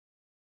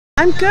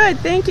I'm good,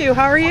 thank you.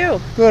 How are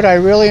you? Good. I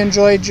really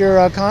enjoyed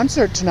your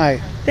concert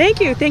tonight. Thank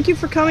you. Thank you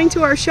for coming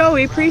to our show.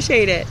 We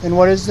appreciate it. And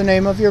what is the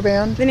name of your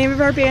band? The name of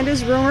our band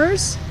is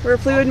Rumors. We're a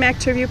Fleetwood Mac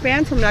tribute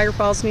band from Niagara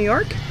Falls, New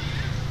York.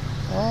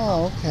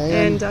 Oh,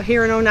 okay. And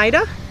here in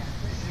Oneida.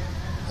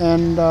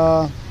 And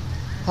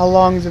how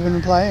long have you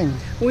been playing?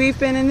 We've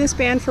been in this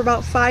band for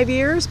about 5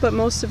 years, but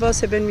most of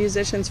us have been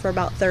musicians for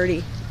about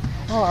 30.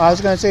 Oh, I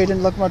was going to say you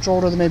didn't look much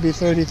older than maybe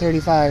 30,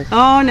 35.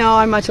 Oh, no,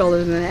 I'm much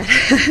older than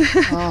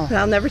that. Oh. But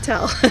I'll never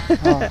tell.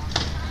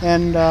 Oh.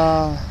 And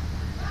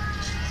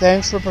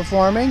thanks for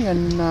performing.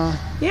 And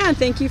yeah, and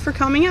thank you for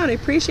coming out. I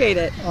appreciate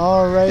it.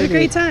 All right. It was a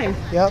great time.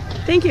 Yep.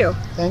 Thank you.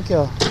 Thank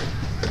you.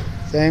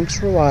 Thanks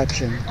for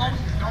watching.